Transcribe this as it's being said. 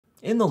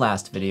In the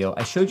last video,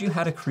 I showed you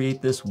how to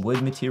create this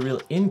wood material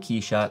in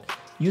KeyShot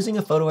using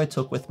a photo I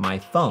took with my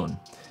phone.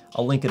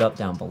 I'll link it up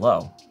down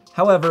below.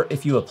 However,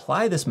 if you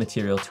apply this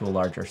material to a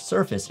larger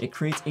surface, it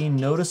creates a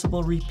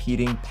noticeable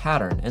repeating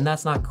pattern, and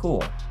that's not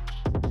cool.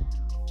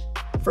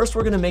 First,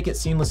 we're gonna make it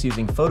seamless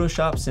using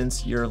Photoshop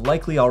since you're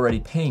likely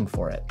already paying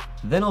for it.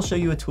 Then I'll show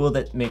you a tool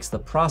that makes the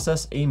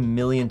process a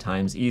million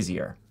times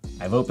easier.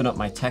 I've opened up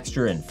my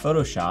texture in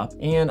Photoshop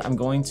and I'm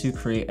going to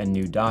create a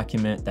new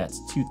document that's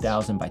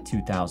 2000 by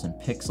 2000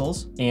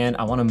 pixels. And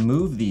I wanna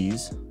move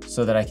these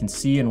so that I can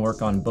see and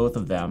work on both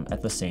of them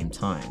at the same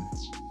time.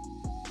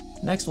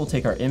 Next, we'll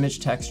take our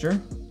image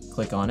texture,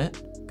 click on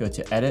it, go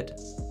to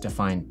Edit,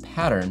 Define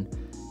Pattern,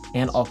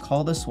 and I'll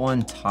call this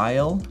one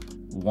Tile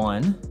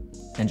 1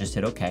 and just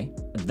hit OK.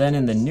 Then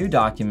in the new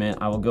document,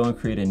 I will go and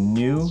create a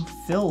new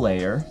fill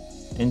layer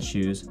and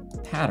choose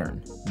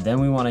Pattern. Then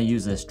we want to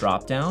use this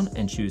drop down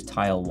and choose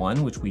Tile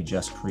 1, which we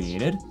just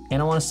created.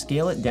 And I want to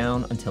scale it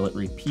down until it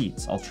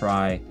repeats. I'll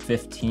try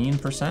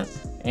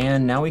 15%.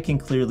 And now we can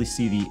clearly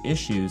see the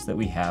issues that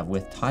we have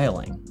with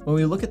tiling. When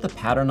we look at the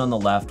pattern on the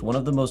left, one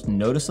of the most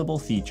noticeable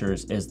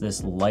features is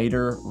this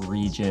lighter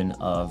region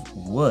of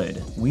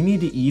wood. We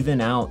need to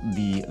even out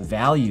the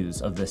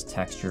values of this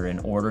texture in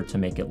order to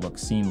make it look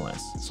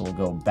seamless. So we'll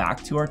go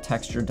back to our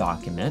texture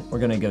document. We're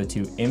gonna go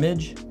to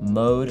Image,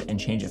 Mode, and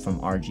change it from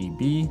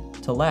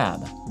RGB to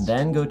Lab.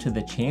 Then go to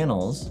the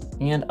channels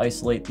and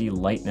isolate the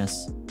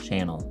lightness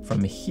channel.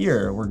 From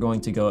here, we're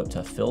going to go up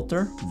to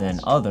Filter, then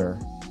Other,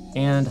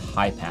 and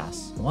High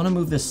Pass. I want to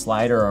move this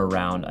slider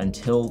around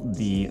until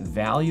the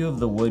value of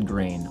the wood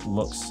grain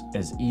looks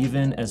as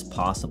even as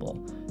possible.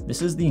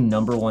 This is the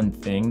 #1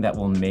 thing that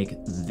will make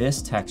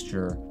this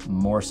texture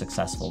more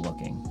successful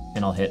looking.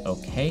 And I'll hit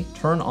OK,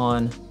 turn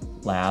on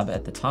Lab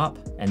at the top,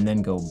 and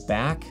then go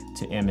back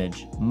to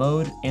Image,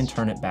 Mode, and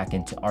turn it back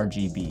into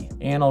RGB.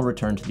 And I'll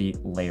return to the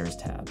Layers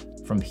tab.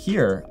 From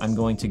here, I'm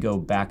going to go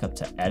back up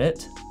to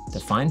Edit,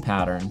 Define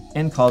Pattern,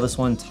 and call this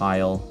one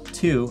Tile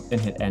 2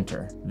 and hit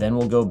Enter. Then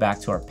we'll go back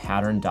to our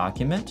pattern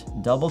document,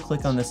 double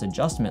click on this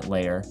adjustment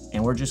layer,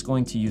 and we're just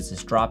going to use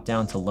this drop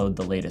down to load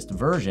the latest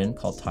version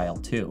called Tile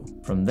 2.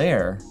 From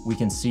there, we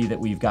can see that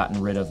we've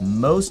gotten rid of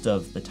most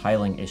of the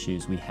tiling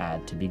issues we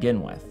had to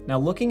begin with. Now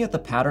looking at the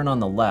pattern on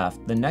the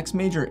left, the next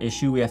major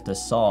issue we have to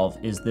solve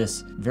is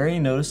this very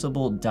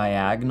noticeable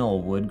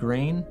diagonal wood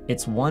grain.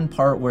 It's one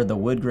part where the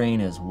wood grain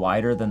is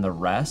wider than the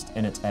rest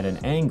and it's at an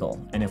angle.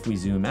 And if we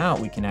zoom out,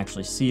 we can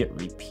actually see it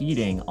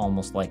repeating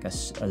almost like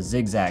a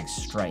zigzag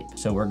stripe.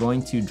 So we're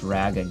going to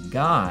drag a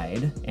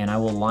guide and I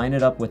will line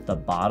it up with the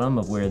bottom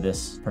of where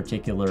this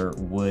particular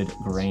wood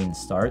grain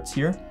starts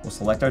here. We'll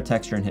select our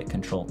texture and hit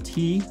Control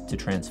T to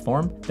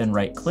transform, then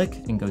right click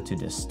and go to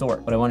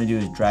distort. What I want to do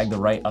is drag the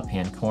right up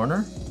hand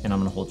corner and I'm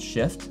going to hold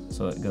shift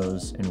so it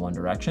goes in one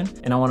direction.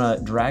 And I want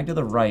to drag to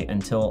the right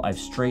until I've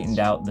straightened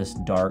out this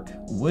dark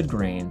wood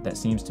grain that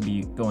seems to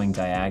be going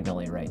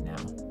diagonally right now.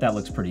 That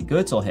looks pretty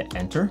good, so I'll hit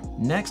enter.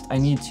 Next, I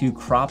need to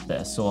crop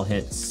this. So I'll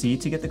hit C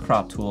to get the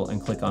crop tool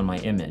and click on my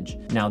image.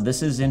 Now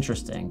this is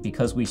interesting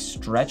because we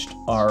stretched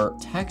our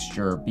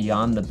texture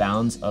beyond the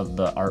bounds of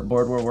the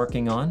artboard we're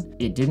working on.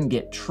 It didn't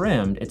get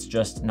trimmed, it's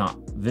just not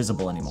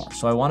visible anymore.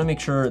 So I want to make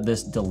sure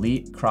this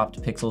delete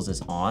cropped pixels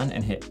is on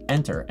and hit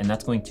enter, and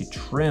that's going to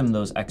trim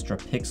those extra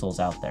pixels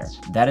out there.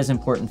 That is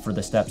important for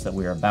the steps that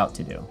we're about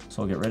to do.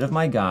 So I'll get rid of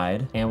my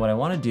guide, and what I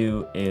want to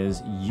do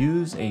is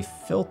use a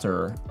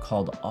filter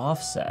called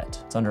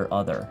offset. It's under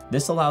other.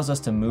 This allows us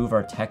to move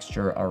our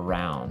texture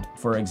around.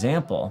 For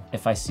example,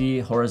 if I see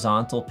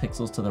horizontal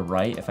pixels to the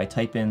right, if I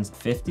type in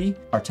 50,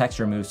 our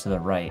texture moves to the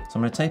right. So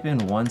I'm going to type in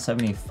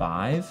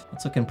 175.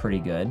 That's looking pretty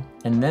good.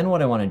 And then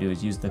what I want to do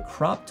is use the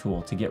crop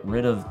tool to get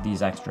rid of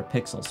these extra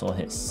pixels. So I'll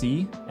hit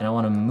C and I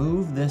want to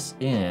move this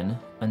in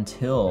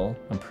until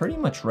I'm pretty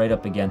much right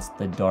up against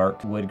the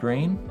dark wood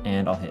grain,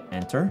 and I'll hit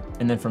enter.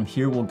 And then from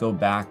here, we'll go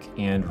back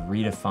and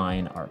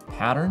redefine our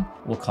pattern.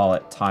 We'll call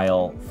it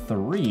Tile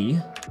 3,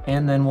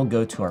 and then we'll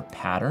go to our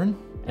pattern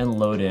and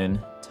load in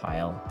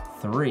Tile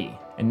 3.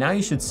 And now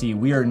you should see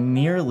we are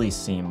nearly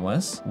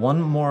seamless. One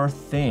more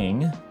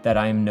thing that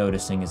I'm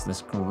noticing is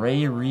this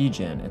gray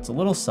region. It's a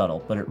little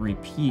subtle, but it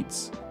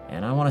repeats,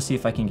 and I want to see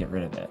if I can get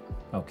rid of it.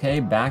 Okay,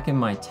 back in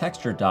my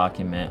texture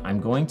document,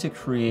 I'm going to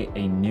create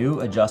a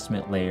new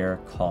adjustment layer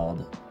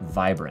called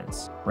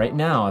Vibrance. Right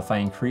now, if I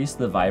increase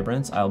the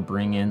vibrance, I'll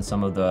bring in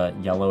some of the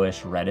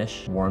yellowish,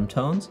 reddish warm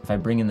tones. If I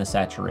bring in the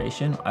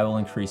saturation, I will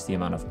increase the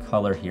amount of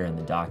color here in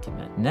the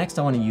document. Next,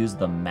 I want to use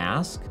the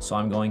mask. So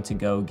I'm going to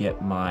go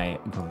get my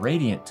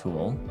gradient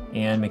tool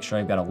and make sure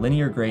I've got a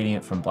linear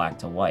gradient from black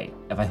to white.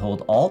 If I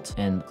hold Alt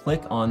and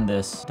click on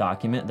this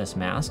document, this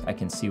mask, I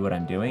can see what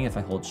I'm doing. If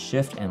I hold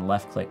Shift and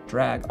left click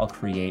drag, I'll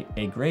create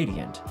a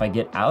gradient. If I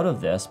get out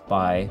of this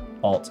by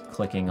Alt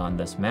clicking on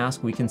this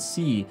mask, we can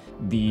see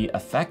the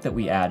effect that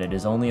we added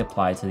is only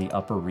applied to the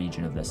upper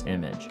region of this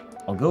image.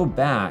 I'll go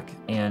back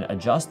and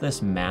adjust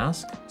this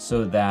mask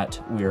so that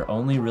we're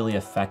only really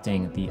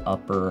affecting the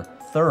upper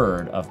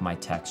third of my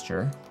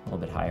texture, a little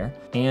bit higher.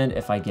 And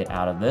if I get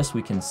out of this,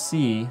 we can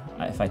see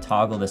if I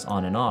toggle this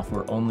on and off,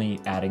 we're only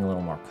adding a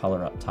little more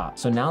color up top.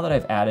 So now that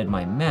I've added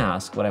my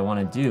mask, what I want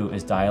to do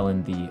is dial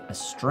in the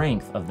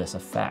strength of this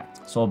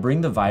effect. So I'll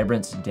bring the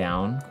vibrance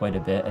down quite a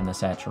bit and the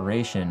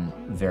saturation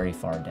very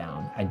far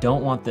down. I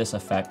don't want this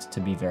effect to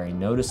be very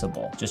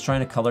noticeable. Just trying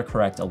to color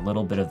correct a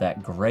little bit of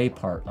that gray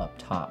part up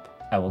top.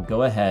 I will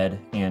go ahead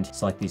and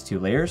select these two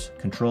layers,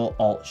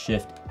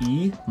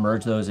 Control-Alt-Shift-E,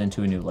 merge those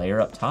into a new layer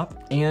up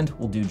top, and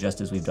we'll do just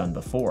as we've done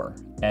before.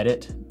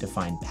 Edit,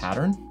 define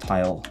pattern,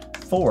 tile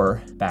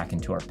 4 back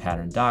into our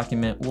pattern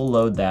document. We'll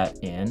load that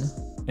in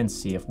and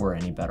see if we're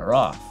any better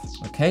off.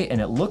 Okay,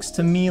 and it looks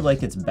to me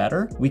like it's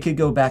better. We could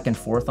go back and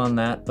forth on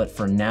that, but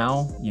for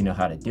now, you know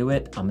how to do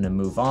it. I'm gonna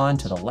move on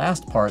to the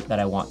last part that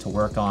I want to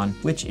work on,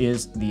 which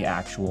is the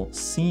actual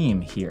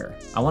seam here.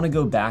 I wanna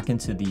go back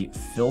into the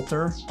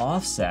filter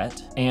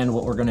offset, and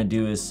what we're gonna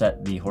do is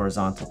set the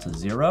horizontal to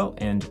 0,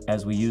 and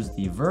as we use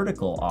the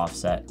vertical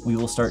offset, we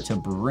will start to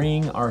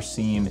bring our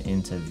seam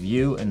into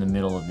view in the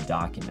middle of the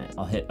document.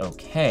 I'll hit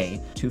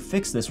OK. To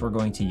fix this, we're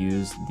going to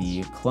use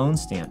the clone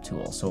stamp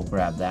tool. So we'll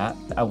grab that.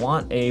 I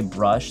want a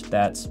brush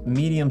that's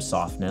medium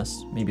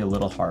softness, maybe a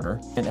little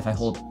harder. And if I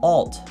hold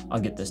Alt, I'll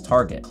get this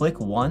target. Click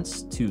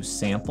once to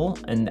sample,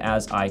 and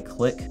as I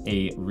click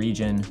a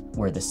region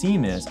where the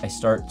seam is, I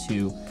start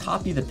to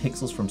copy the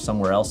pixels from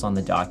somewhere else on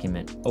the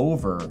document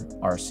over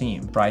our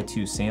seam. Try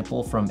to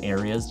sample from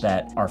areas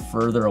that are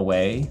further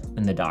away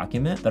in the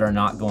document that are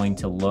not going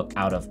to look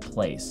out of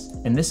place.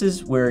 And this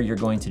is where you're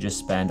going to just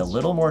spend a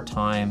little more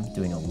time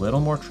doing a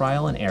little more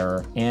trial and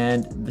error,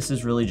 and this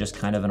is really just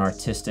kind of an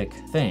artistic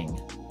thing.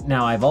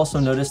 Now, I've also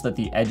noticed that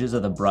the edges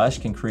of the brush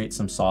can create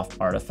some soft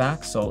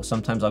artifacts, so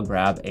sometimes I'll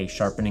grab a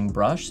sharpening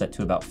brush set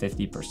to about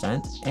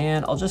 50%,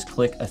 and I'll just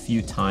click a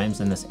few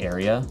times in this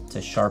area to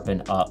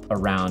sharpen up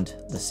around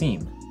the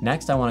seam.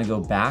 Next, I want to go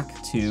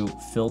back to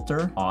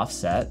Filter,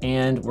 Offset,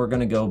 and we're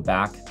going to go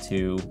back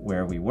to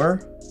where we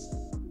were.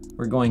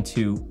 We're going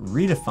to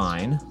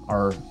redefine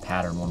our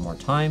pattern one more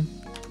time,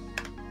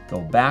 go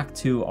back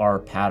to our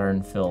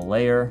pattern fill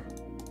layer,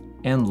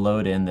 and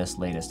load in this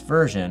latest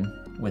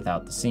version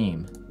without the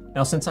seam.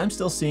 Now, since I'm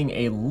still seeing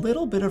a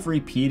little bit of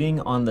repeating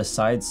on the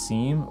side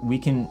seam, we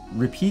can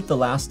repeat the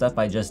last step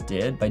I just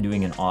did by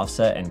doing an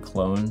offset and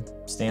clone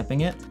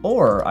stamping it,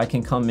 or I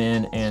can come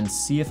in and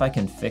see if I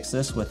can fix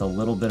this with a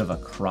little bit of a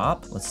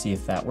crop. Let's see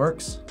if that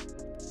works.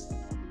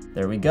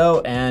 There we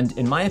go, and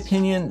in my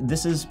opinion,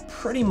 this is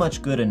pretty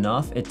much good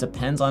enough. It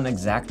depends on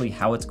exactly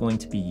how it's going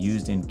to be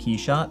used in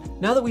KeyShot.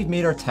 Now that we've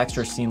made our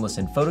texture seamless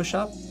in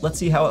Photoshop, let's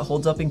see how it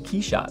holds up in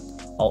KeyShot.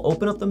 I'll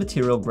open up the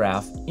material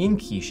graph in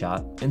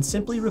KeyShot and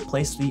simply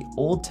replace the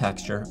old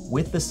texture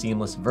with the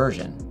seamless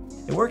version.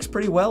 It works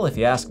pretty well if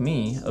you ask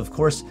me. Of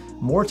course,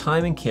 more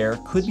time and care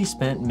could be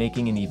spent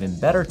making an even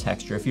better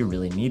texture if you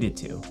really needed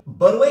to.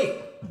 But wait,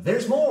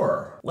 there's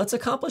more. Let's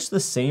accomplish the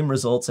same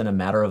results in a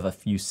matter of a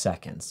few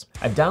seconds.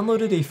 I've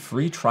downloaded a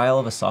free trial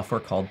of a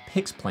software called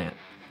Pixplant.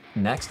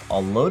 Next,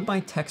 I'll load my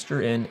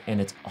texture in, and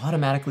it's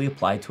automatically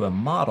applied to a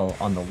model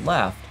on the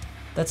left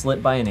that's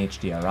lit by an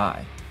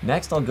HDRI.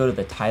 Next, I'll go to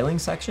the tiling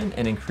section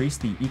and increase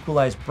the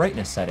equalize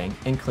brightness setting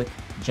and click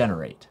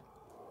generate.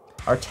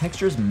 Our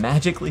texture is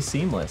magically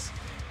seamless.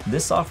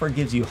 This software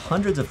gives you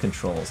hundreds of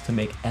controls to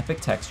make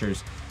epic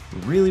textures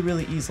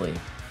really easily.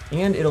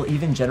 And it'll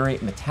even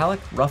generate metallic,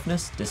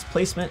 roughness,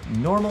 displacement,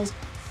 normals,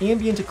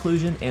 ambient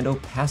occlusion, and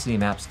opacity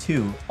maps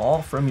too,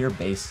 all from your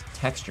base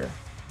texture.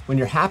 When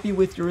you're happy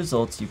with your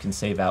results, you can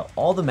save out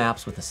all the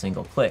maps with a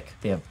single click.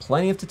 They have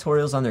plenty of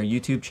tutorials on their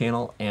YouTube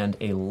channel, and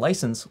a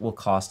license will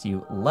cost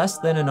you less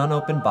than an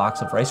unopened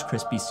box of Rice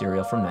Krispie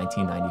cereal from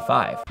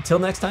 1995. Until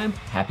next time,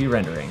 happy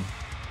rendering.